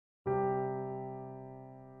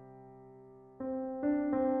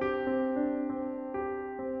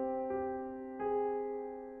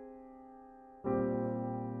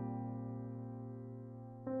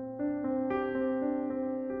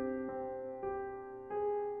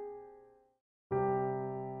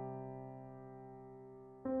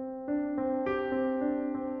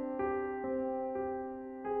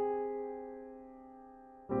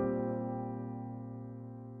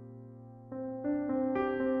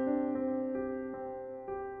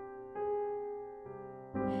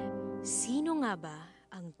nga ba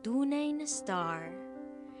ang tunay na star?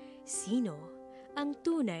 Sino ang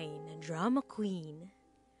tunay na drama queen?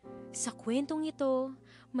 Sa kwentong ito,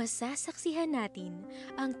 masasaksihan natin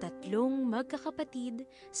ang tatlong magkakapatid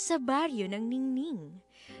sa baryo ng Ningning.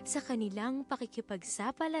 Sa kanilang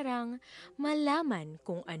pakikipagsapalaran, malaman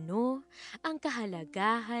kung ano ang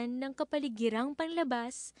kahalagahan ng kapaligirang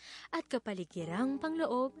panlabas at kapaligirang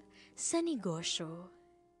panloob sa negosyo.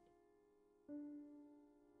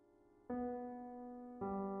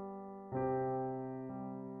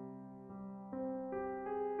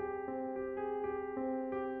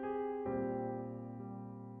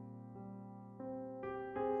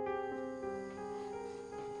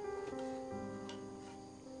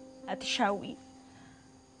 Ate Shawi,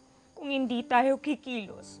 kung hindi tayo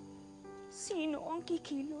kikilos, sino ang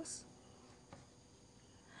kikilos?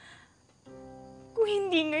 Kung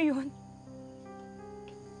hindi ngayon,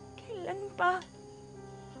 kailan pa?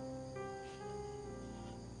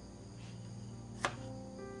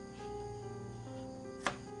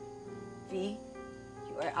 V,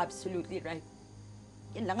 you are absolutely right.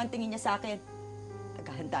 Yan lang ang tingin niya sa akin.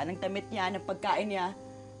 Naghahanda ng damit niya, ng pagkain niya.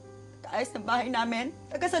 Ayos ng bahay namin,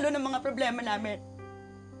 tagasalo ng mga problema namin.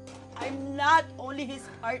 I'm not only his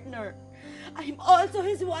partner, I'm also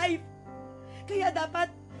his wife. Kaya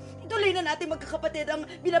dapat, ituloy na natin magkakapatid ang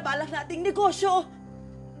binabalak nating negosyo.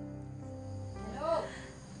 Hello?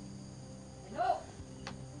 Hello?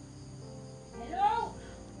 Hello?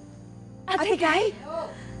 Ate Guy? Hello?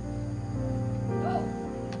 Hello?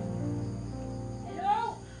 Hello?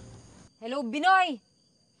 Hello, Binoy!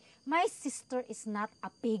 My sister is not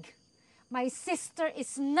a pig. My sister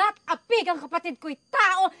is not a pig. Ang kapatid ko'y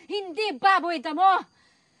tao, hindi baboy damo.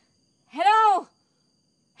 Hello?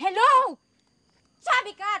 Hello?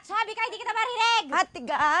 Sabi ka, hindi kita marinig. Ate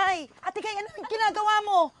Guy, ano ang ginagawa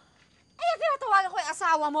mo? Ay, tinatawagan ko yung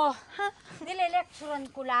asawa mo. Ha? Nile-lecturean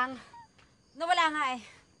ko lang. Nawala nga eh.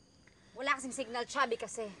 Wala kasing signal, chubby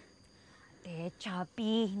kasi.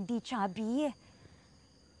 Chubby, hindi chubby.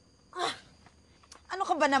 Ano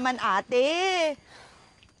ka ba naman, ate?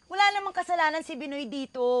 Wala namang kasalanan si Binoy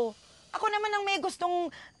dito. Ako naman ang may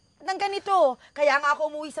gustong ng ganito. Kaya nga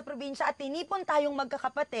ako umuwi sa probinsya at tinipon tayong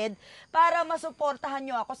magkakapatid para masuportahan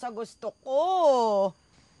niyo ako sa gusto ko.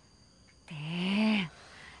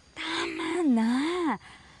 Tama na.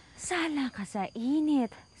 Sala ka sa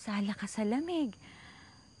init, sala ka sa lamig.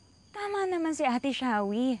 Tama naman si Ate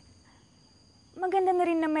Shawi. Maganda na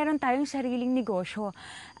rin na meron tayong sariling negosyo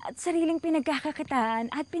at sariling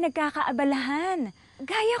pinagkakakitaan at pinagkakaabalahan.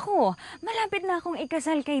 Gaya ko, malapit na akong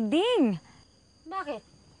ikasal kay Ding. Bakit?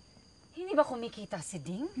 Hindi ba kumikita si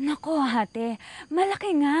Ding? Nako, ate, malaki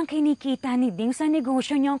nga ang kinikita ni Ding sa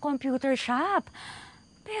negosyo niyang computer shop.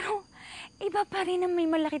 Pero iba pa rin na may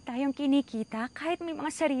malaki tayong kinikita kahit may mga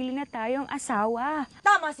sarili na tayong asawa.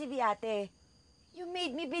 Tama si Viate. You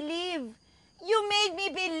made me believe. You made me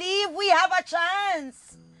believe we have a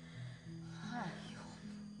chance.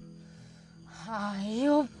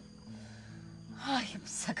 Hayop. Hayop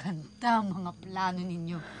sa ganda mga plano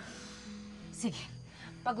ninyo. Sige,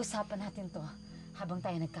 pag-usapan natin to habang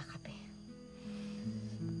tayo nagkakape.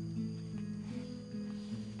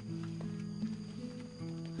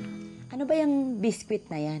 Ano ba yung biskwit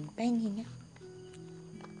na yan? Pahingin nga.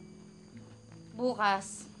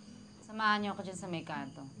 Bukas, samahan niyo ako dyan sa may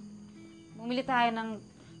kanto. Bumili tayo ng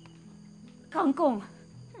kangkong.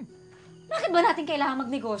 Bakit ba natin kailangan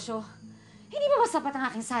magnegosyo? Hindi ba sapat ang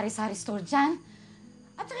aking sari-sari store dyan?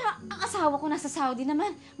 At ang asawa ko nasa Saudi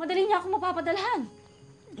naman. Madali niya ako mapapadalhan.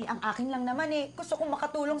 Ang akin lang naman gusto kong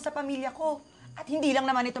makatulong sa pamilya ko. At hindi lang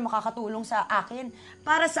naman ito makakatulong sa akin.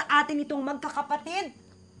 Para sa atin itong magkakapatid.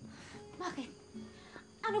 Bakit?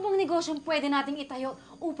 Ano bang negosyong pwede nating itayo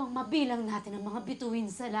upang mabilang natin ang mga bituin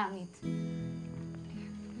sa langit?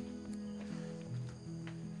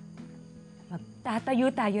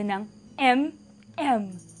 Magtatayo tayo ng MM.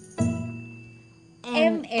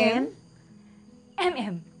 MM?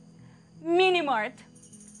 MM. Minimart.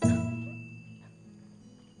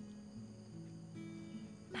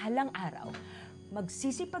 Balang araw,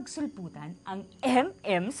 magsisipagsulputan ang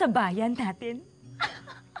MM sa bayan natin.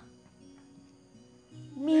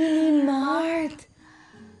 Minimart!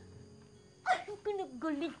 Ay,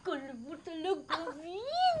 pinagaling-galing mo talaga,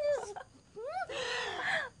 Venus!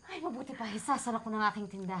 Ay, mabuti pa, isasara ko ng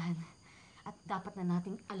aking tindahan. At dapat na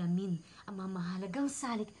nating alamin ang mga mahalagang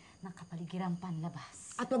salik ng kapaligirang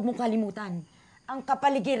panlabas. At huwag mong kalimutan, ang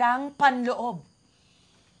kapaligirang panloob.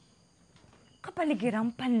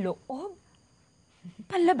 Kapaligirang panloob?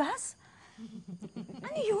 Panlabas?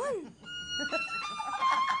 Ano yun?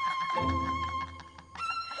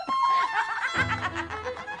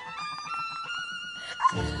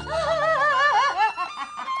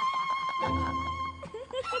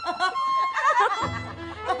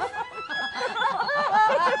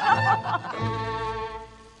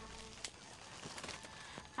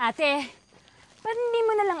 Ate, ba't hindi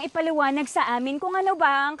mo na lang ipaliwanag sa amin kung ano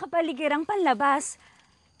ba ang kapaligirang panlabas?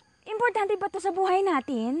 Importante ba to sa buhay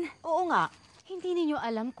natin? Oo nga. Hindi ninyo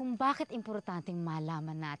alam kung bakit importanteng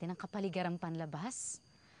malaman natin ang kapaligiran panlabas?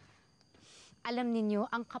 Alam ninyo,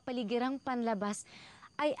 ang kapaligiran panlabas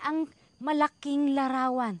ay ang malaking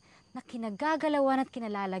larawan na kinagagalawan at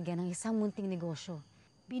kinalalagyan ng isang munting negosyo.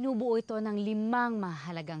 Binubuo ito ng 5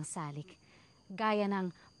 mahalagang salik, gaya ng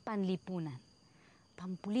panlipunan,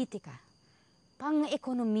 pampolitika,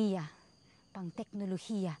 pang-ekonomiya,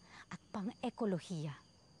 pang-teknolohiya at pang-ekolohiya.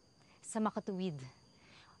 Sa makatuwid,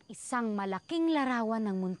 isang malaking larawan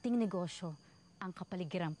ng munting negosyo ang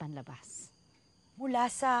kapaligiran panlabas.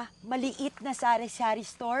 Mula sa maliit na sari-sari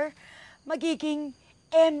store, magiging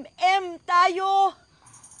MM tayo!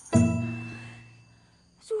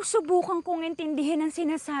 Susubukan kong intindihin ang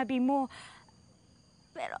sinasabi mo.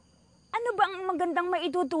 Pero ano ba ang magandang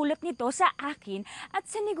maidudulot nito sa akin at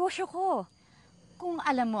sa negosyo ko? Kung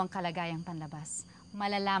alam mo ang kalagayang panlabas,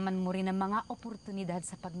 malalaman mo rin ang mga oportunidad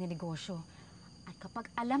sa pagninegosyo. At kapag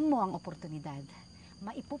alam mo ang oportunidad,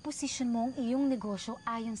 maipoposisyon mo ang iyong negosyo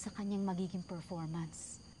ayon sa kanyang magiging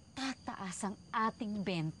performance. Tataas ang ating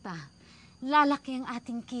benta. Lalaki ang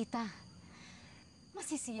ating kita.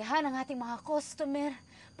 Masisiyahan ang ating mga customer.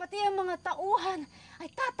 Pati ang mga tauhan ay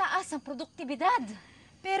tataas ang produktibidad.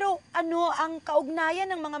 Pero ano ang kaugnayan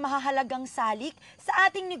ng mga mahahalagang salik sa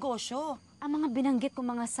ating negosyo? Ang mga binanggit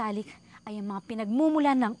kong mga salik ay ang mga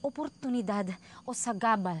pinagmumulan ng oportunidad o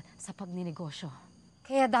sagabal sa pagninegosyo.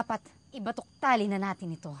 Kaya dapat ibatok tali na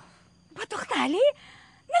natin ito. Batok tali?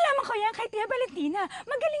 Nalaman ko yan kay Tia Valentina.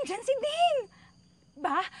 Magaling dyan si Ding.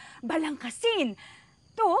 Balangkasin.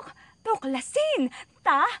 Tuklasin.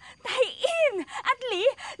 Tahiin. At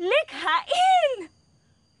likhain.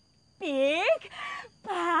 Pig,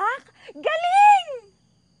 pak, galing!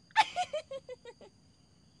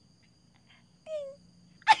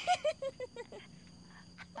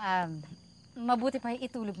 Mabuti pa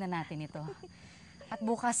itulog na natin ito. At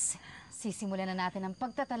bukas, sisimulan na natin ang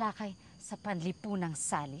pagtatalakay sa panlipunang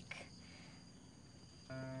salik.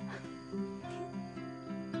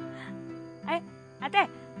 Ay, ate!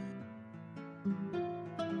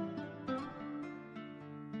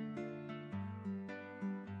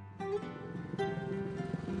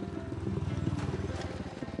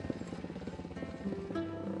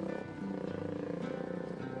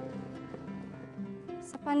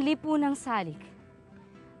 Sa panlipunang salik,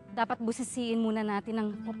 dapat busisiin muna natin ang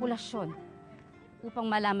populasyon upang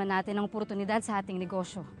malaman natin ang oportunidad sa ating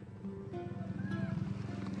negosyo.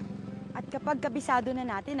 At kapag kabisado na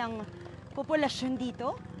natin ang populasyon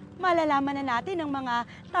dito, malalaman na natin ang mga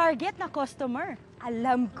target na customer.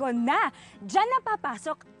 Alam ko na! Diyan na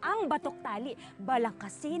papasok ang batok tali.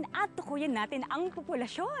 Balangkasin at tukuyin natin ang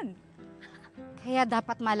populasyon. Kaya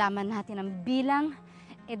dapat malaman natin ang bilang,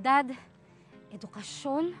 edad,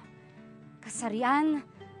 edukasyon, kasarian,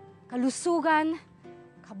 kalusugan,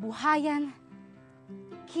 kabuhayan,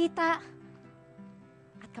 kita,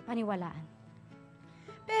 at kapaniwalaan.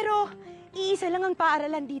 Pero iisa lang ang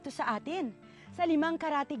paaralan dito sa atin. Sa 5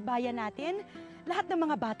 karatig bayan natin, lahat ng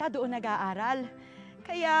mga bata doon nag-aaral.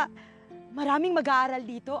 Kaya maraming mag-aaral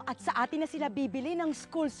dito at sa atin na sila bibili ng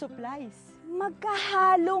school supplies.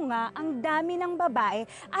 Magkahalo nga ang dami ng babae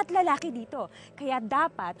at lalaki dito. Kaya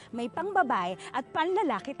dapat may pangbabae at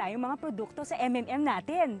panlalaki tayong mga produkto sa MMM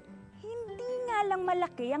natin. Hindi nga lang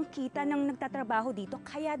malaki ang kita ng nagtatrabaho dito,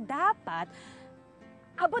 kaya dapat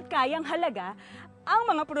abot kayang halaga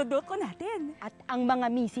ang mga produkto natin. At ang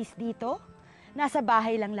mga misis dito, nasa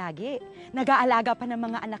bahay lang lagi. Nag-aalaga pa ng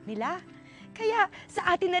mga anak nila. Kaya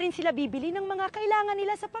sa atin na rin sila bibili ng mga kailangan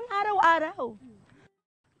nila sa pang-araw-araw.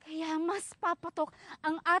 Kaya mas papatok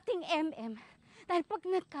ang ating MM dahil pag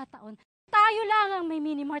nagkataon, tayo lang ang may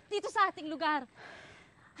minimart dito sa ating lugar.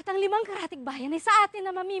 At ang 5 karatig bayan ay sa atin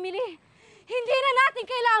na mamimili. Hindi na natin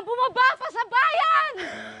kailangan bumaba pa sa bayan!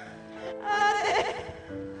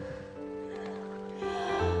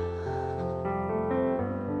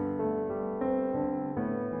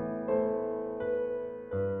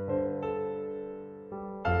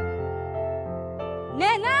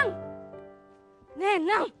 Nenang!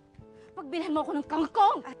 Nenang! Pagbilhan mo ako ng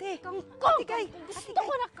kangkong! Ate! Kangkong! Ate Kay! Gusto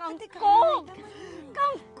ko na kangkong!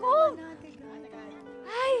 Kangkong!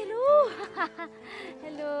 Ay, hello!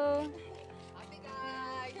 Hello!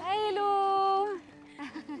 Ay, hello!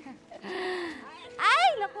 Ay,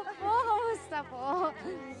 naku po! Kamusta po?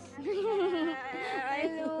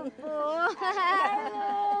 Hello po!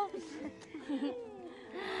 Hello!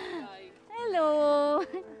 Hello!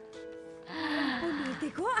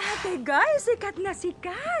 Politiko, ate guys, sikat na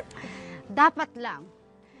sikat. Dapat lang.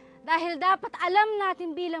 Dahil dapat alam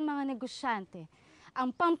natin bilang mga negosyante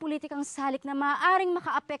ang pampulitikang salik na maaaring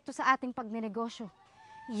makaapekto sa ating pagnenegosyo.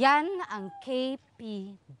 Yan ang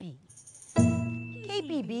KPB.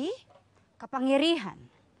 KPB? Kapangyarihan,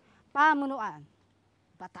 pamunuan,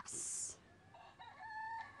 batas.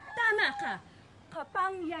 Tama ka!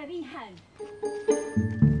 Kapangyarihan!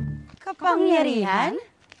 Kapangyarihan?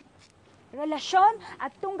 Relasyon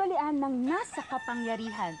at tunggalian ng nasa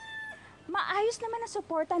kapangyarihan. Maayos naman ang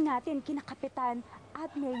suporta natin kina Kapitan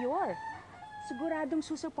at Mayor. Siguradong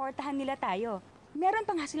susuportahan nila tayo. Meron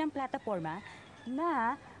pa nga silang plataforma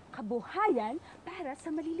na kabuhayan para sa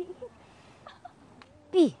maliliit.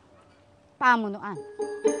 P. Pamunuan.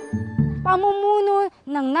 Pamumuno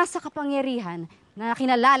ng nasa kapangyarihan na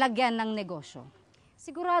kinalalagyan ng negosyo.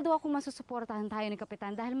 Sigurado ako masusuportahan tayo ni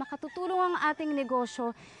Kapitan dahil makatutulong ang ating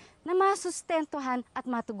negosyo na masustentuhan at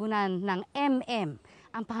matugunan ng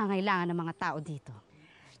ang pangangailangan ng mga tao dito.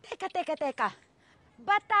 Teka.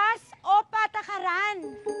 Batas o patakaran?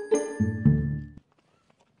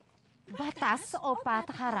 Batas o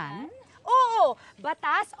patakaran? Oo,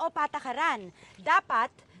 batas o patakaran. Dapat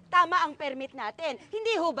tama ang permit natin.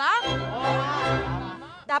 Hindi ho ba?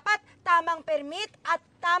 Dapat tamang permit at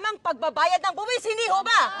tamang pagbabayad ng buwis. Hindi ho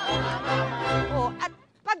ba? Oo, at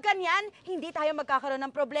pag ganyan, hindi tayo magkakaroon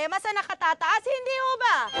ng problema sa nakatataas. Hindi ho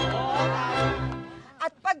ba?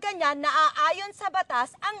 At pag ganyan, naaayon sa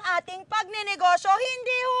batas ang ating pagnenegosyo.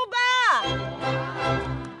 Hindi ho ba?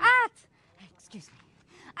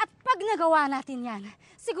 At pag nagawa natin yan,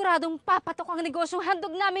 siguradong papatok ang negosyong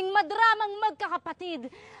handog naming madramang magkakapatid,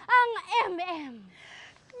 ang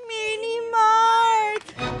Minimart!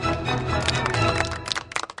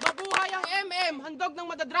 Mabuhay ang handog ng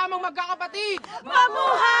madadramang magkakapatid!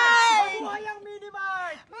 Mabuhay! Mabuhay ang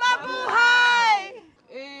Minimart! Mabuhay!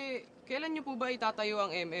 Kailan niyo po ba itatayo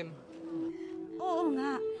ang Oo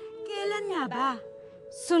nga. Kailan nga ba?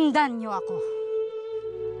 Sundan niyo ako.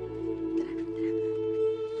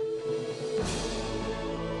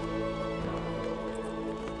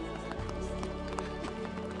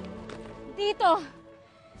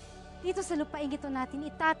 Dito sa lupaing ito natin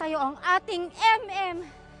itatayo ang ating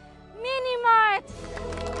Minimart!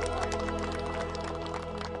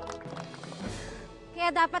 Kaya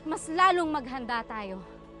dapat mas lalong maghanda tayo.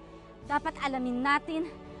 Dapat alamin natin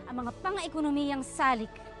ang mga pang-ekonomiyang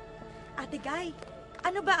salik. Ate Guy,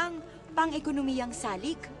 ano ba ang pang-ekonomiyang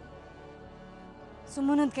salik?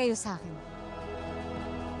 Sumunod kayo sa akin.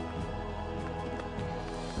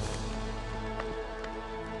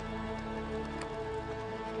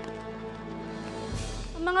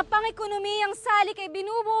 Ang mga pang-ekonomiyang salik ay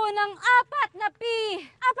binubuo ng 4 na P.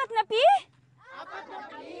 4 na P? 4 na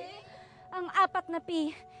P? Ang 4 na P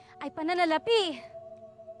ay pananalapi.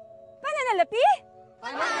 Pananalapi?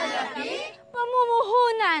 Pananalapi?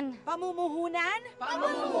 Pamumuhunan. Pamumuhunan?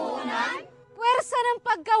 Pamumuhunan? Puwersa ng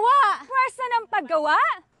paggawa. Puwersa ng paggawa?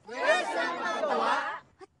 Pwersa ng paggawa?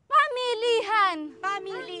 At pamilihan.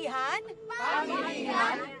 Pamilihan?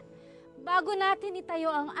 Pamilihan? Bago natin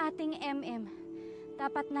itayo ang ating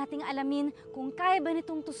dapat nating alamin kung kaya ba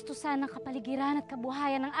nitong tustusan ng kapaligiran at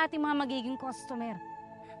kabuhayan ng ating mga magiging customer.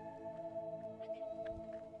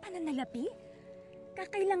 Pananalapi?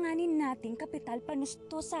 Kakailanganin nating kapital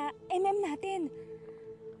panusto sa natin.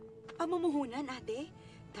 Pamumuhunan, ate.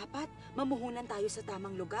 Dapat mamuhunan tayo sa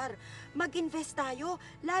tamang lugar. Mag-invest tayo,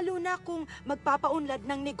 lalo na kung magpapaunlad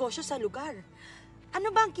ng negosyo sa lugar. Ano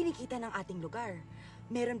ba ang kinikita ng ating lugar?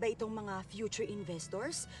 Meron ba itong mga future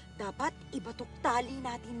investors? Dapat ibatok tali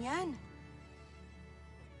natin yan.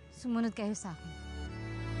 Sumunod kayo sa akin.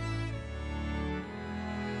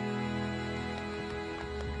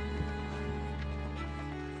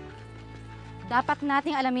 Dapat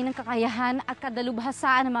nating alamin ang kakayahan at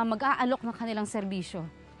kadalubhasaan ng mga mag-aalok ng kanilang serbisyo.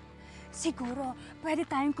 Siguro, pwede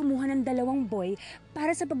tayong kumuha ng 2 boy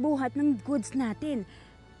para sa pagbuhat ng goods natin.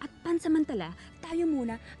 At pansamantala, tayo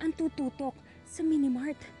muna ang tututok sa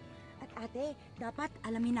Minimart. At ate, dapat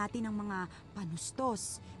alamin natin ang mga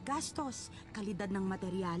panustos, gastos, kalidad ng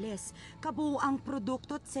materyales, kabuuang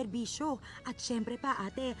produkto at serbisyo. At syempre pa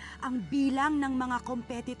ate, ang bilang ng mga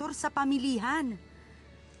kompetitor sa pamilihan.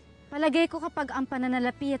 Palagay ko kapag ang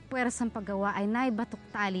pananalapi at puwersang paggawa ay naibatok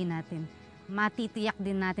tali natin, matitiyak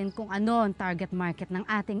din natin kung ano ang target market ng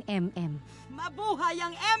ating Mabuhay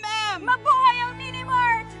ang Mabuhay ang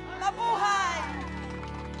Minimart! Mabuhay!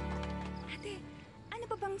 Ate, ano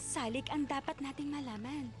pa bang salik ang dapat nating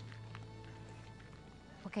malaman?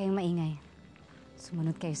 Huwag kayong maingay.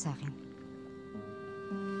 Sumunod kayo sa akin.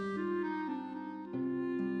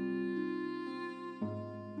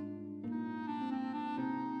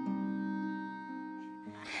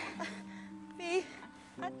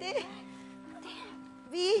 Ate.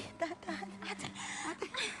 V, dahan. Ate.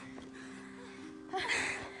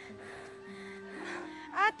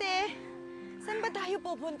 Ate, saan ba tayo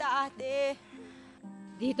pupunta, ate?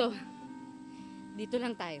 Dito. Dito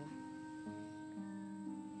lang tayo.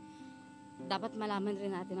 Dapat malaman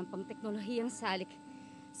rin natin ang pang-teknolohiyang salik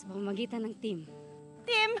sa pamamagitan ng team.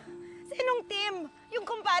 Tim? Sinong Tim? Yung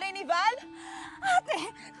kumpare ni Val?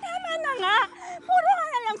 Ate, tama na nga. Puro ka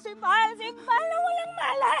na lang si Val. Si Val na walang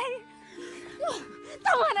malay.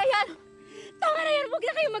 Tama na yan! Tama na yan! Huwag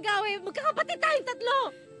na kayo mag-away. Magkakapatid tayong tatlo!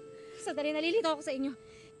 Sandali, nalilito ako sa inyo.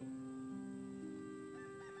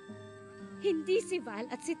 Hindi si Val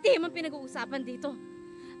at si Tim ang pinag-uusapan dito.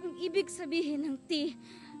 Ang ibig sabihin ng T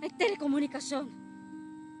ay telekomunikasyon.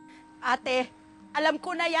 Ate, alam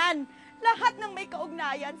ko na yan. Lahat ng may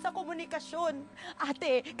kaugnayan sa komunikasyon.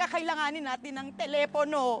 Ate, kakailanganin natin ng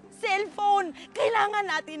telepono, cellphone, kailangan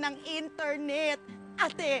natin ng internet.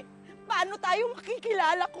 Ate, paano tayo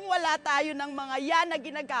makikilala kung wala tayo ng mga yan na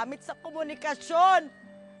ginagamit sa komunikasyon?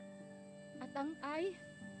 At ang ay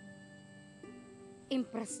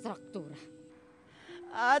infrastruktura.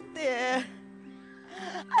 Ate,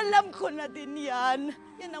 alam ko na din yan.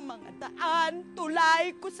 Yan ang mga daan,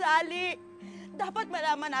 tulay, kusali. Dapat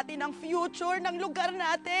malaman natin ang future ng lugar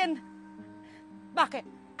natin. Bakit?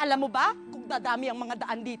 Alam mo ba kung dadami ang mga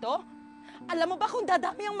daan dito? Alam mo ba kung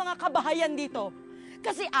dadami ang mga kabahayan dito?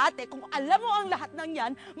 Kasi ate, kung alam mo ang lahat ng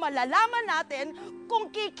yan, malalaman natin kung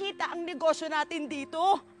kikita ang negosyo natin dito.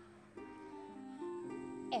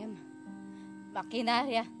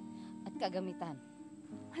 Makinarya at kagamitan.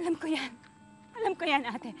 Alam ko yan. Alam ko yan,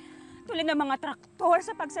 ate. Tulad ng mga traktor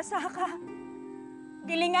sa pagsasaka.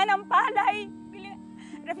 Gilingan ng palay.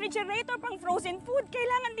 Refrigerator pang frozen food.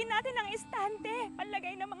 Kailangan din natin ng estante.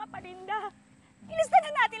 Panlagay ng mga paninda. Ilista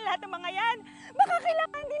na natin lahat ng mga yan. Baka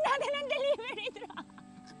kailangan din natin ng delivery truck.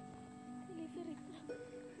 Delivery truck.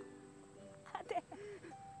 Ate.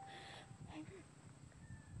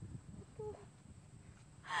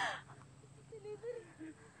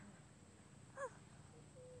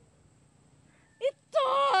 Ito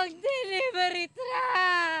ang delivery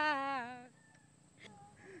truck!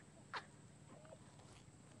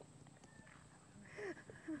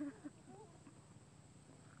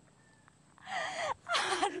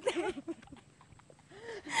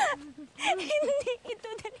 Hindi ito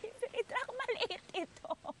delivery truck. Maliit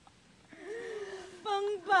ito.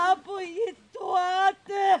 Pangbaboy ito,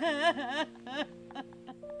 ate.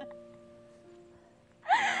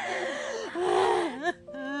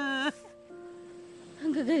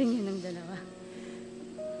 Ang gagaling niyo ng dalawa.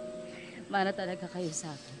 Mana talaga kayo sa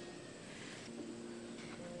akin.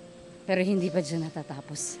 Pero hindi pa dyan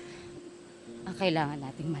natatapos ang kailangan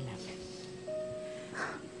nating malaman.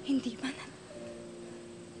 Hindi ba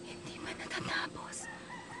natatapos?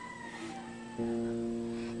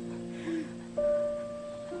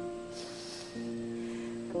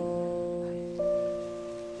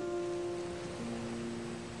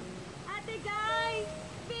 Ate Guy!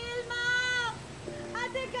 Vilma!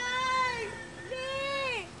 Ate Guy!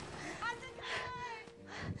 Lee! Ate Guy!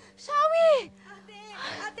 Shawi!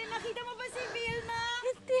 Ate, nakita mo ba si Vilma?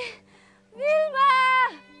 Hindi! Vilma!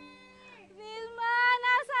 Vilma,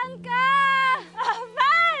 nasaan ka?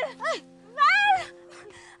 Val! Val!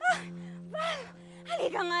 Val!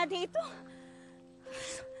 Halika nga dito.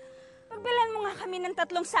 Pagbilan mo nga kami ng 3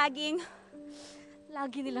 saging.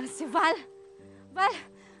 Lagi nilang si Val. Val,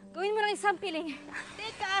 gawin mo ng isang piling.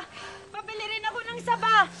 Teka, pabili rin ako ng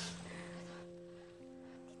saba.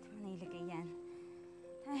 Dito mo nailagay yan.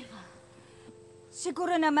 Ay,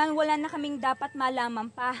 siguro naman wala na kaming dapat malaman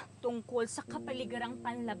pa tungkol sa kapaligarang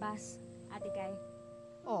panlabas, Ate Kay.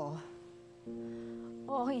 Oo.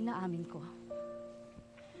 Oo, inaamin ko.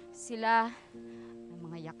 Sila, ang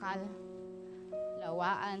mga yakal,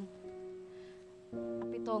 lawaan,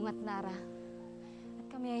 apitong at nara, at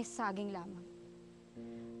kami ay saging lamang.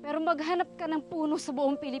 Pero maghanap ka ng puno sa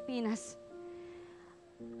buong Pilipinas,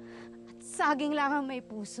 at saging lang ang may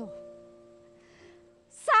puso.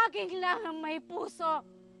 Saging lang ang may puso!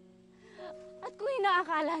 At kung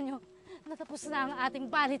inaakala nyo, natapos na ang ating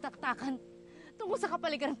balitaktakan tungkol sa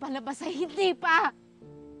kapaligiran panlabas ay hindi pa.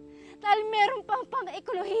 Dahil meron pang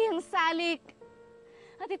pang-ekolohiyang salik.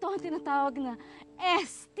 At ito ang tinatawag na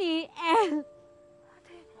STL.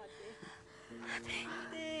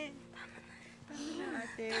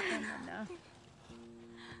 Tama na.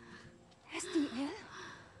 STL?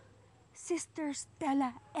 Sister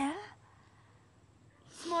Stella L?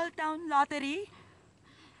 Small town lottery?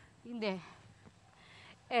 Hindi.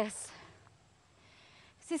 S.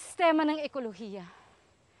 Sistema ng ekolohiya.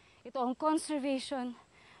 Ito ang conservation,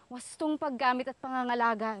 wastong paggamit at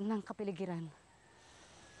pangangalaga ng kapaligiran.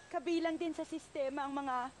 Kabilang din sa sistema ang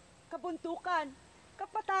mga kabuntukan,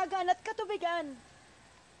 kapatagan at katubigan.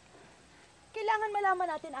 Kailangan malaman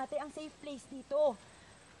natin, ate, ang safe place dito.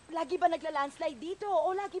 Lagi ba nagla-landslide dito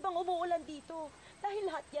o lagi bang umuulan dito?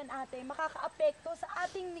 Dahil lahat yan, ate, makakaapekto sa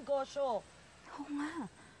ating negosyo. Oo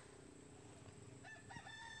nga.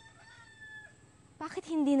 Bakit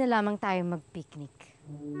hindi na lamang tayo mag-picnic?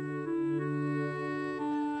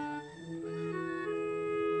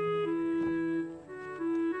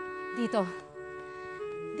 Dito.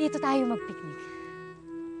 Dito tayo mag-picnic.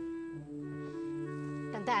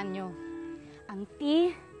 Tandaan nyo, ang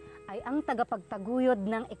tea ay ang tagapagtaguyod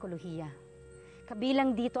ng ekolohiya.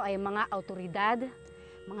 Kabilang dito ay mga autoridad,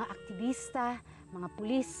 mga aktivista, mga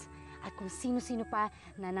pulis, at kung sino-sino pa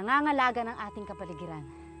na nangangalaga ng ating kapaligiran.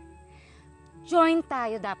 Join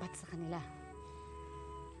tayo dapat sa kanila.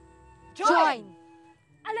 Join!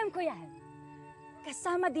 Alam ko yan.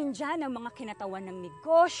 Kasama din dyan ang mga kinatawan ng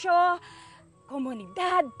negosyo,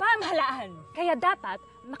 komunidad, pamahalaan. Kaya dapat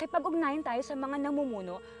makipag-ugnayan tayo sa mga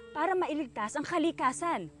namumuno para mailigtas ang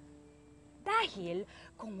kalikasan. Dahil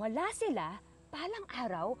kung wala sila, palang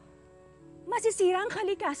araw, masisira ang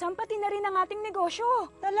kalikasan pati na rin ang ating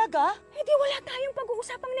negosyo. Talaga? Hindi wala tayong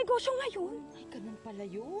pag-uusapang negosyo ngayon. Ay, ganun pala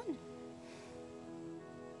yun.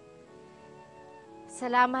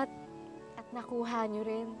 Salamat at nakuha nyo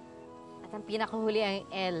rin. At ang pinakahuli ang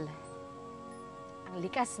L, ang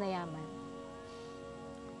likas na yaman.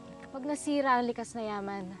 Kapag nasira ang likas na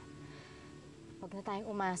yaman, huwag na tayong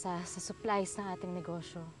umasa sa supplies ng ating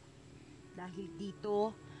negosyo. Dahil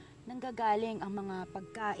dito, nanggagaling ang mga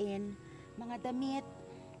pagkain, mga damit,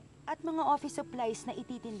 at mga office supplies na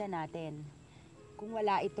ititinda natin. Kung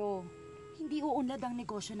wala ito, hindi uunlad ang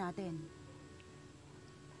negosyo natin.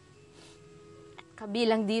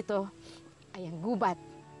 Kabilang dito ay ang gubat,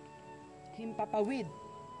 Himpapawid,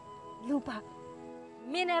 Lupa.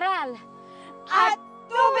 mineral, at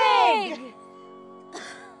tubig!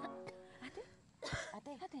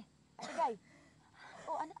 Ate, Guy.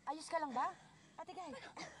 Oh, ayos ka lang ba? Ate Guy.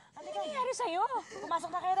 Ano nangyari sa'yo? Pumasok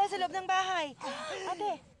na kayo tayo sa loob ng bahay.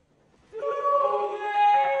 Ate.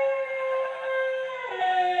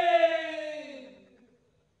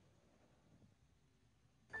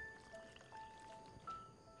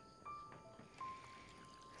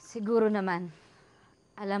 Siguro naman,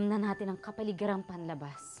 alam na natin ang kapaligiran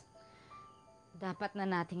panlabas. Dapat na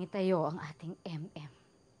nating itayo ang ating MM.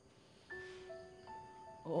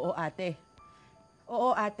 Oo, ate.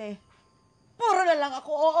 Oo, ate. Puro na lang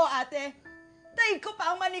ako, oo, ate. Dahil ko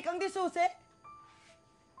pa ang manikang disuse.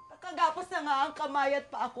 Nakagapos na nga ang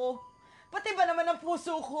kamayat pa ako. Pati ba naman ang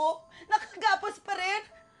puso ko? Nakagapos pa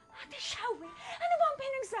rin. Ate Shawi, ano ba ang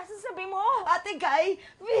pinagsasasabi mo? Ate Guy,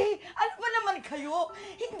 ano ba naman kayo?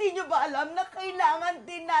 Hindi nyo ba alam na kailangan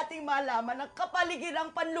din nating malaman ang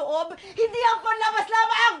kapaligiran panloob? Hindi ang panlabas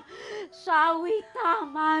lamang! Shawi,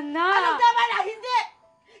 tama na! Anong tama na? Hindi!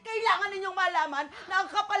 Kailangan ninyong malaman na ang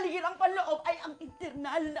kapaligiran panloob ay ang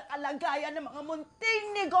internal na kalagayan ng mga munting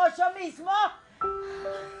negosyo mismo!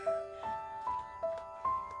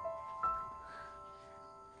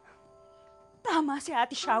 Tama si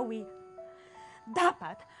Ate Shawi.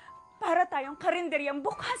 Dapat, para tayong karinderyang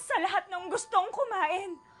bukas sa lahat ng gustong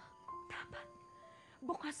kumain. Dapat,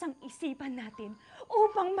 bukas ang isipan natin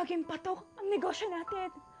upang maging patok ang negosyo natin.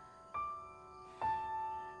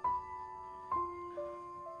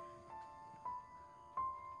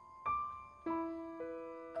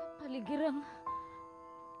 Kapaligiran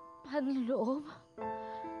panloob?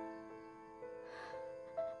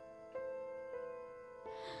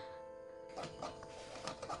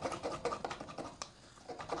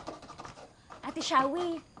 Ate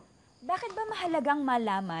Shawi, bakit ba mahalagang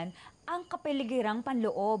malaman ang kapaligirang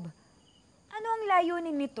panloob? Ano ang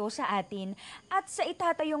layunin nito sa atin at sa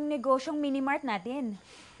itatayong negosyong minimart natin?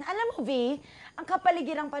 Alam mo, V, ang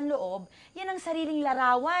kapaligirang panloob, yan ang sariling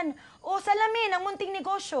larawan o salamin ng munting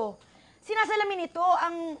negosyo. Sinasalamin ito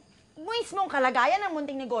ang mismong kalagayan ng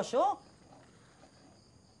munting negosyo.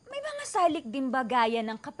 May mga salik din ba gaya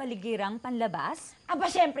ng kapaligirang panlabas? Aba,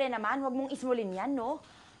 syempre naman, huwag mong ismulin yan, no?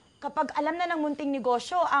 Kapag alam na ng munting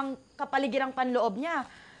negosyo ang kapaligirang panloob niya,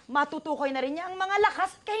 matutukoy na rin niya ang mga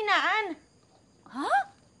lakas at kahinaan. Ha?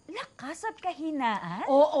 Lakas at kahinaan?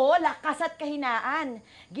 Oo, lakas at kahinaan.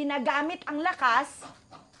 Ginagamit ang lakas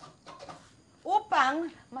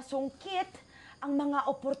upang masungkit ang mga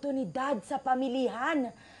oportunidad sa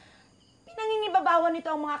pamilihan. Pinangingibabawan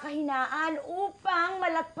nito ang mga kahinaan upang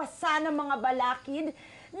malagpasan ang mga balakid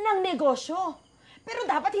ng negosyo. Pero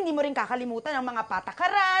dapat hindi mo rin kakalimutan ang mga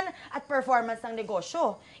patakaran at performance ng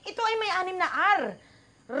negosyo. Ito ay may 6 na R.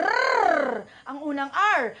 Ang unang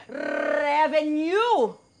R,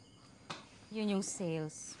 revenue. Yun yung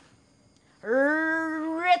sales.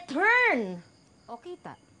 Return. O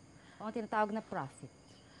kita. O ang tinatawag na profit.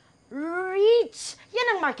 Reach.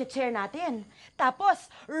 Yan ang market share natin. Tapos,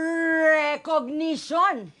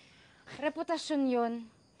 recognition. Reputasyon yun.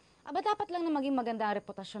 Aba, dapat lang na maging maganda ang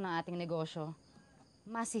reputasyon ng ating negosyo.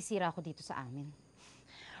 Masisira ako dito sa amin.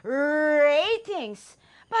 Ratings.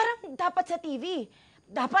 Parang dapat sa TV.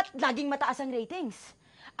 Dapat laging mataas ang ratings.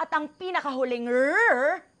 At ang pinakahuling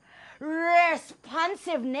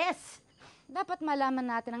responsiveness. Dapat malaman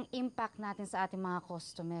natin ang impact natin sa ating mga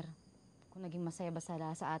customer. Kung naging masaya ba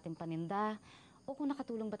sila sa ating paninda o kung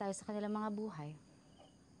nakatulong ba tayo sa kanilang mga buhay.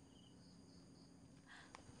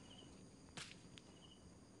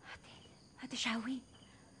 Ate Shawi,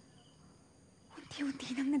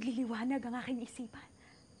 unti-unti nang nagliliwanag ang aking isipan.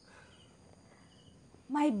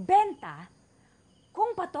 May benta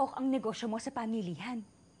kung patok ang negosyo mo sa pamilihan.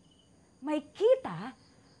 May kita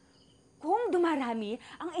kung dumarami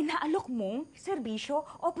ang inaalok mong serbisyo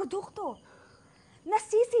o produkto.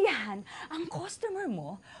 Nasisiyahan ang customer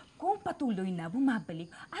mo kung patuloy na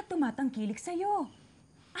bumabalik at tumatangkilik sa'yo.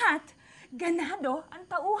 At ganado ang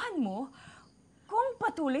tauhan mo kung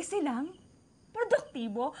patuloy silang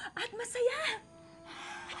produktibo at masaya.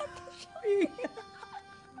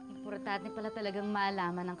 Importante pala talagang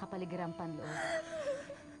maalaman ang kapaligiran panloob.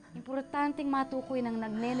 Importanteng matukoy ng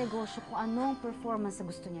nagnenegosyo kung anong performance na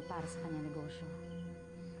gusto niya para sa kanyang negosyo.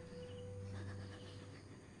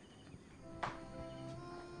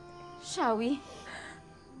 Shawi?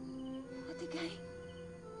 Ate Guy?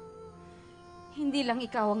 Hindi lang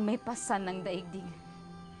ikaw ang may pasan ng daigdig.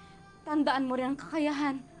 Tandaan mo rin ang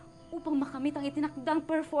kakayahan upang makamit ang itinakdang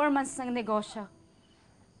performance ng negosyo.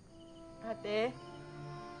 Ate.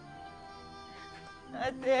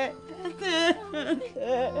 Ate. Ate. Ate.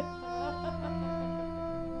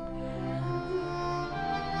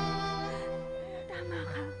 Tama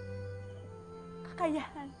ka.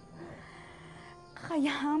 Kakayahan.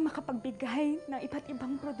 Kakayahang makapagbigay ng iba't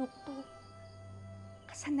ibang produkto.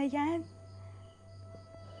 Kasanayan.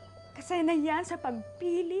 Kasanayan sa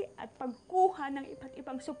pagpili at pagkuha ng iba't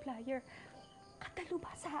ibang supplier.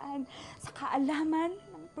 Katalubasaan sa kaalaman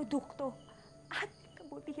ng produkto at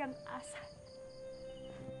kabutihang asal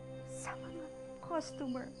sa mga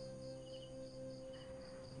customer.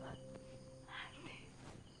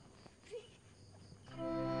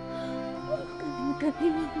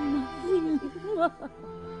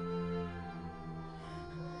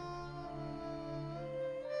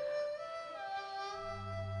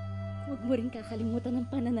 Huwag mo rin kakalimutan ng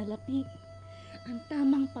pananalapi, ang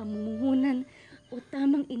tamang pamumuhunan o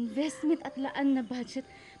tamang investment at laan na budget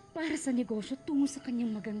para sa negosyo tungo sa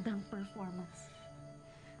kanyang magandang performance.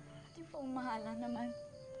 Ating paumahala naman.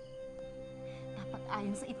 Dapat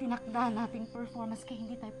ayon sa itinakda nating performance kaya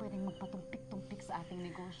hindi tayo pwedeng magpatumpik-tumpik sa ating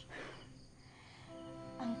negosyo.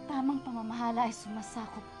 Ang tamang pamamahala ay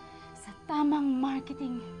sumasakop sa tamang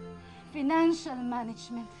marketing, financial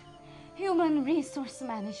management, human resource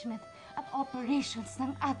management, at operations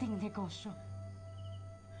ng ating negosyo.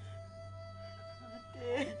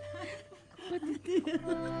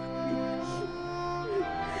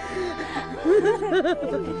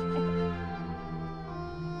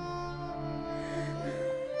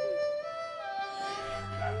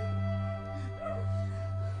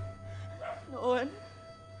 Noon,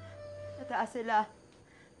 nataas sila.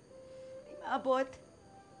 Di maabot.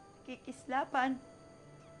 Kikislapan.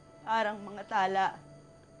 Parang mga tala.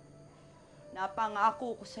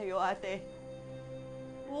 Napangako ko sa'yo, ate.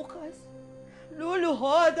 Bukas,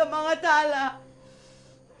 luluhod ang mga tala.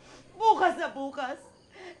 Bukas na bukas,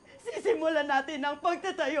 sisimulan natin ang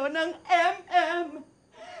pagtatayo ng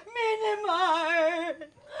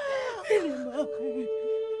Minimart.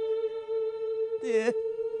 Minimart.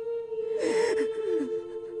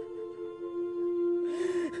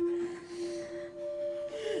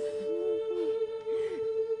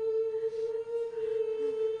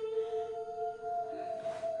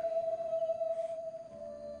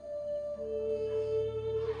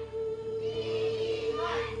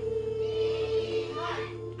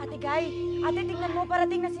 Ate Guy, ate, tingnan mo.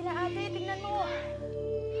 Parating na sila, ate. Tingnan mo.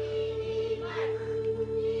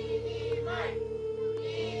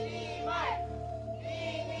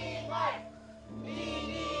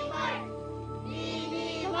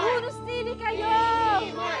 Maghunos dili kayo!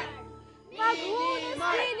 Maghunos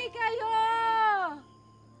dili kayo!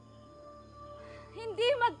 Hindi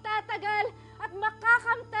magtatagal at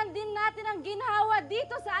makakamtan din natin ang ginhawa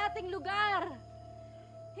dito sa ating lugar.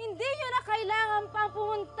 Hindi nyo na kailangan pang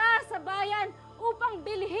pumunta sa bayan upang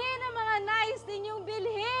bilhin ang mga nais ninyong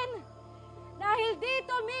bilhin. Dahil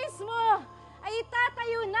dito mismo ay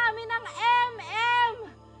itatayo namin ang MM.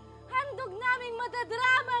 Handog naming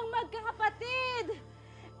madadramang magkakapatid.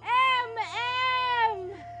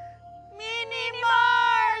 MM!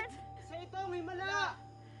 Mini-Mart! Sa itong himala!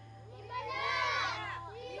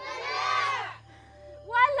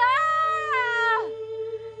 Wala!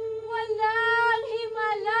 Walang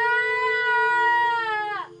himala!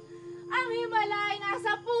 Ang himala ay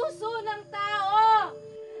nasa puso ng tao.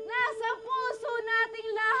 Nasa puso nating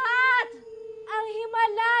lahat. Ang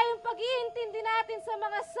himala ay yung pag-iintindi natin sa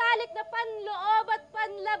mga salik na panloob at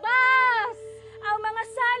panlabas. Ang mga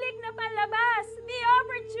salik na panlabas, the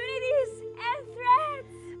opportunities and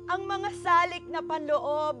threats. Ang mga salik na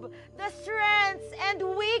panloob, the strengths and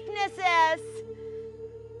weaknesses.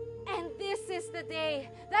 And this is the day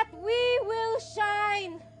that we will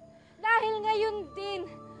shine. Dahil ngayon din,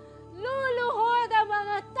 luluhod ang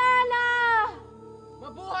mga tala.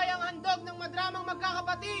 Mabuhay ang handog ng madramang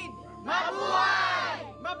magkakapatid! Mabuhay!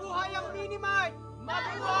 Mabuhay ang Mini-Mart!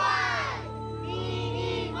 Mabuhay!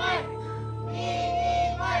 Mini-Mart!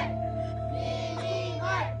 Mini-Mart!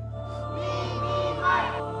 Mini-Mart!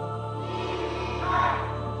 Mini-Mart! Mini-Mart!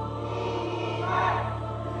 Mini-Mart!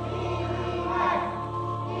 Mini-Mart!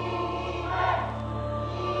 Mini-Mart!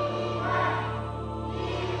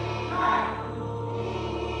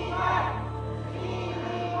 Mini-Mart!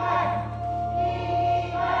 Mini-Mart!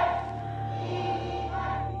 Mini-Mart!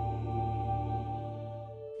 Mini-Mart!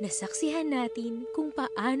 Nasaksihan natin kung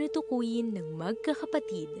paano tukuyin ng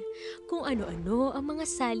magkakapatid kung ano-ano ang mga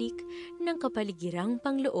salik ng kapaligirang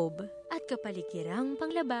pangloob at kapaligirang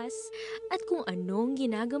panglabas at kung anong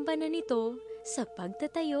ginagampanan nito sa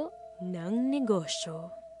pagtatayo ng negosyo.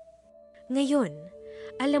 Ngayon,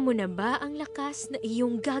 alam mo na ba ang lakas na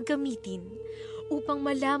iyong gagamitin upang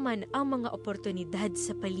malaman ang mga oportunidad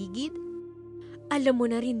sa paligid? Alam mo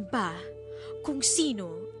na rin ba kung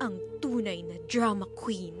sino ang tunay na drama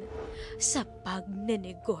queen sa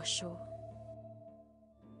pagnenegosyo?